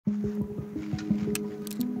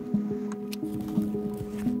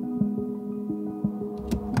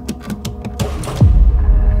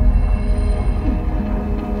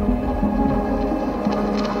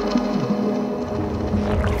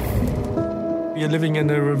We are living in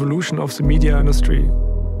a revolution of the media industry.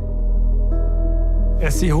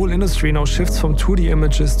 As the whole industry now shifts from 2D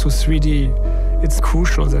images to 3D, it's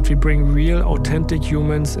crucial that we bring real, authentic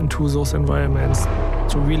humans into those environments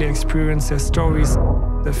to really experience their stories,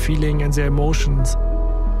 their feeling and their emotions.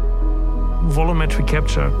 Volumetric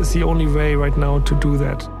capture is the only way right now to do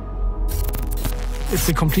that. It's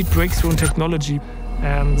a complete breakthrough in technology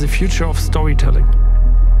and the future of storytelling.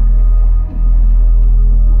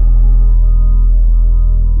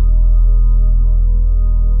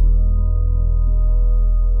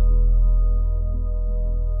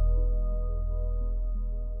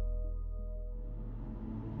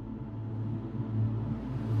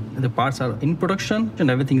 The parts are in production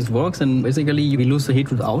and everything works, and basically we lose the heat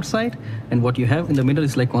to the outside, and what you have in the middle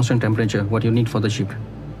is like constant temperature, what you need for the ship.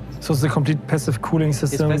 So it's a complete passive cooling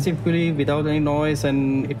system? It's passive cooling without any noise,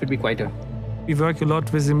 and it will be quieter. We work a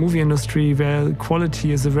lot with the movie industry where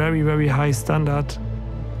quality is a very, very high standard.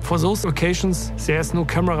 For those occasions, there's no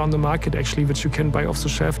camera on the market actually which you can buy off the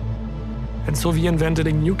shelf. And so we invented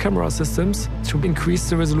new camera systems to increase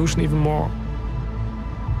the resolution even more.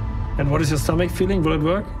 And what is your stomach feeling? Will it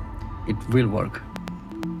work? It will work.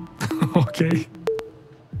 Okay.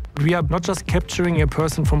 We are not just capturing a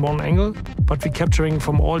person from one angle, but we're capturing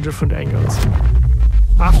from all different angles.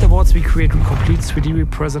 Afterwards, we create a complete 3D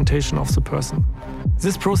representation of the person.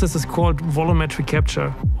 This process is called volumetric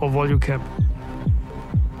capture, or Volucap.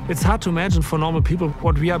 It's hard to imagine for normal people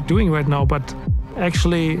what we are doing right now, but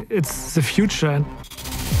actually it's the future.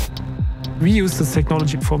 We use this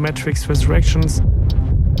technology for metrics resurrections.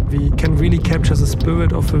 We can really capture the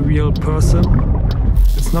spirit of a real person.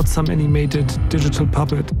 It's not some animated digital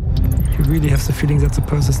puppet. You really have the feeling that the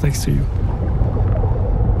person is next to you.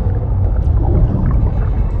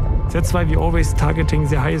 That's why we're always targeting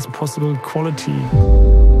the highest possible quality.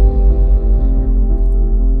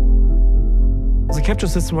 The capture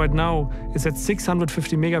system right now is at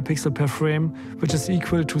 650 megapixels per frame, which is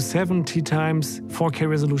equal to 70 times 4K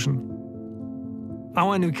resolution.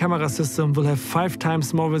 Our new camera system will have 5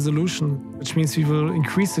 times more resolution, which means we will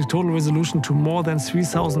increase the total resolution to more than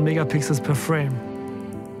 3000 megapixels per frame.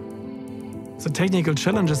 The technical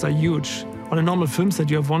challenges are huge. On a normal film set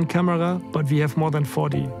you have one camera, but we have more than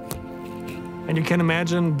 40. And you can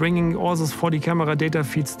imagine bringing all those 40 camera data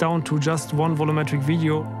feeds down to just one volumetric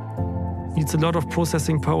video. Needs a lot of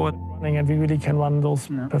processing power, and we really can run those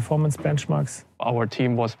performance benchmarks. Our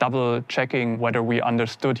team was double checking whether we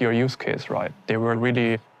understood your use case right. They were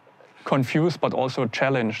really confused, but also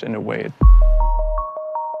challenged in a way.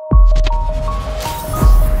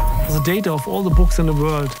 The data of all the books in the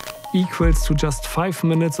world equals to just 5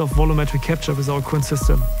 minutes of volumetric capture with our current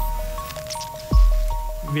system.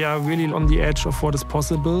 We are really on the edge of what is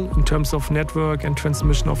possible in terms of network and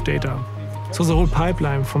transmission of data. So the whole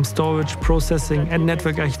pipeline from storage, processing and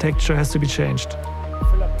network architecture has to be changed.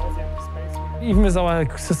 Even with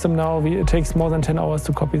our system now, it takes more than 10 hours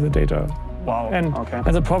to copy the data. Wow, and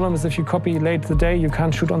the problem is if you copy late the day, you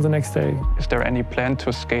can't shoot on the next day. Is there any plan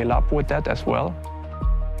to scale up with that as well?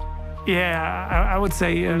 Yeah, I would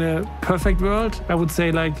say in a perfect world, I would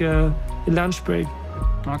say like a lunch break.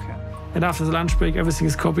 Okay. And after the lunch break, everything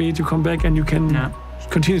is copied, you come back and you can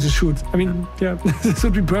continue to shoot. I mean, this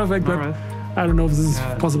would be perfect, but I don't know if this is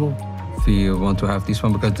possible. We want to have this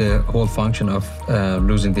one because the whole function of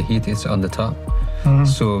losing the heat is on the top.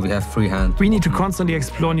 So we have freehand. We need to constantly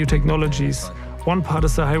explore new technologies. One part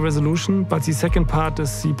is the high resolution, but the second part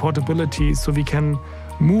is the portability, so we can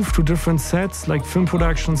move to different sets like film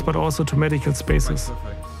productions, but also to medical spaces.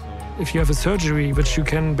 If you have a surgery, which you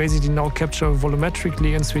can basically now capture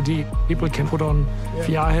volumetrically in 3D, people can put on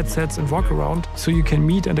VR headsets and walk around, so you can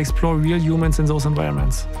meet and explore real humans in those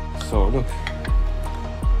environments. So look.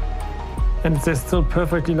 And they're still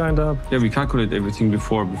perfectly lined up. Yeah, we calculate everything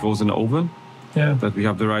before it goes in the oven. Yeah. That we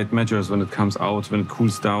have the right measures when it comes out, when it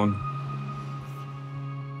cools down.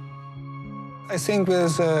 I think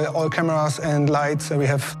with all cameras and lights, we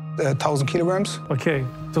have 1,000 kilograms. Okay,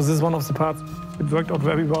 so this is one of the parts. It worked out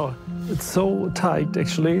very well. It's so tight,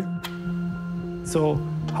 actually. So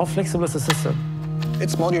how flexible is the system?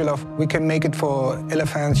 It's modular. We can make it for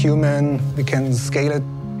elephant, human, we can scale it.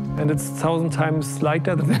 And it's 1,000 times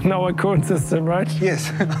lighter than our current system, right?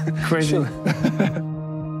 Yes. Crazy. Sure.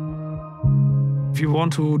 If you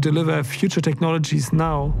want to deliver future technologies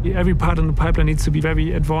now, every part in the pipeline needs to be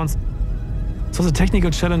very advanced. So the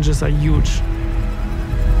technical challenges are huge.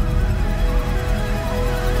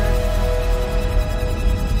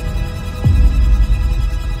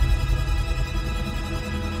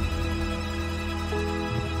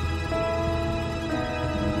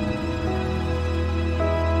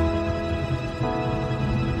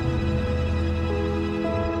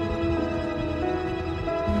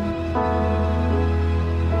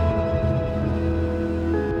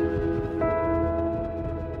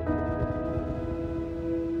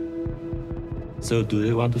 So do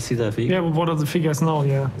you want to see the figure? Yeah, but what are the figures now?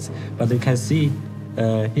 Yeah. But you can see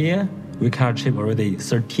here, we can chip already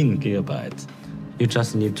 13 gigabytes. You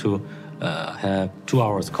just need to have 2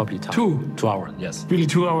 hours copy time. 2 hours, yes. Really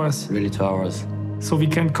 2 hours? Really 2 hours. So we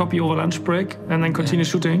can copy over lunch break and then continue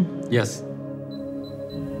shooting? Yes.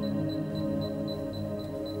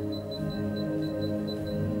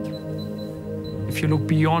 If you look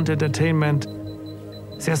beyond entertainment,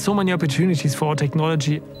 there are so many opportunities for our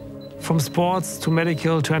technology, from sports to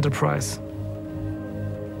medical to enterprise.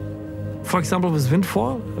 For example, with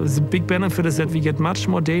windfall, the big benefit is that we get much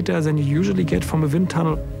more data than you usually get from a wind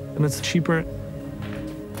tunnel, and it's cheaper.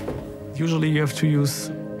 Usually you have to use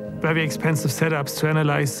very expensive setups to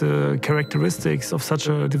analyze the characteristics of such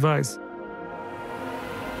a device.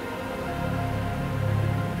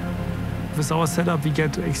 With our setup, we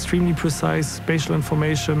get extremely precise spatial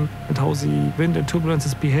information and how the wind and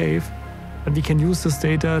turbulences behave, and we can use this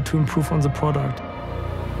data to improve on the product.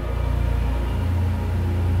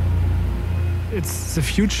 It's the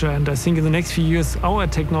future, and I think in the next few years, our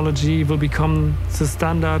technology will become the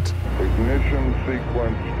standard. Ignition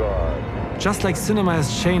sequence start. Just like cinema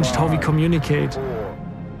has changed how we communicate,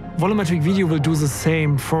 volumetric video will do the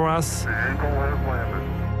same for us.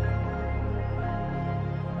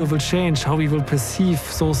 It will change how we will perceive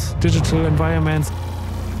those digital environments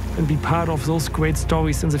and be part of those great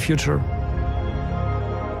stories in the future.